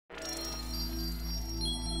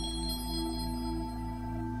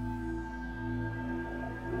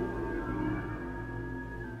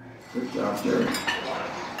Good job, Jerry.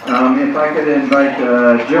 If I could invite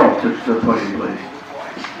Jill to the podium, please.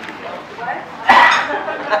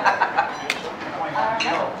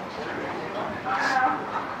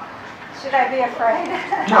 Should I be afraid?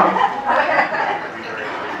 No.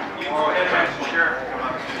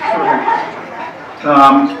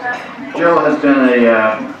 Jill has been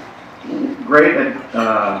a great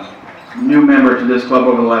new member to this club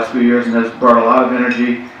over the last few years and has brought a lot of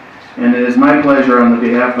energy. And it is my pleasure on the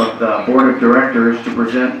behalf of the Board of Directors to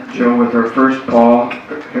present Jill with her first Paul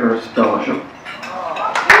Harris Fellowship.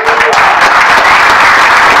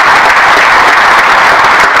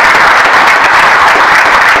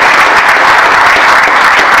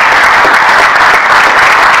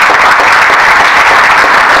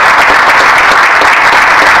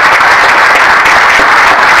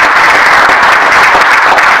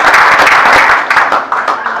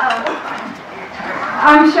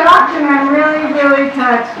 I'm shocked and I'm really, really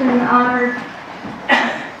touched and honored.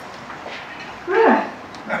 Good.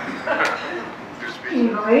 Can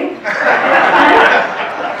you believe?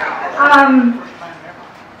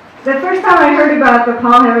 The first time I heard about the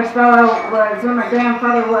Paul Harris Fellow was when my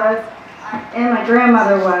grandfather was and my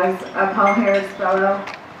grandmother was a Paul Harris Fellow.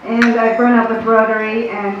 And I've grown up with Rotary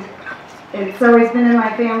and it's always been in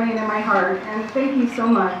my family and in my heart. And thank you so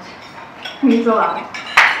much. It means a lot.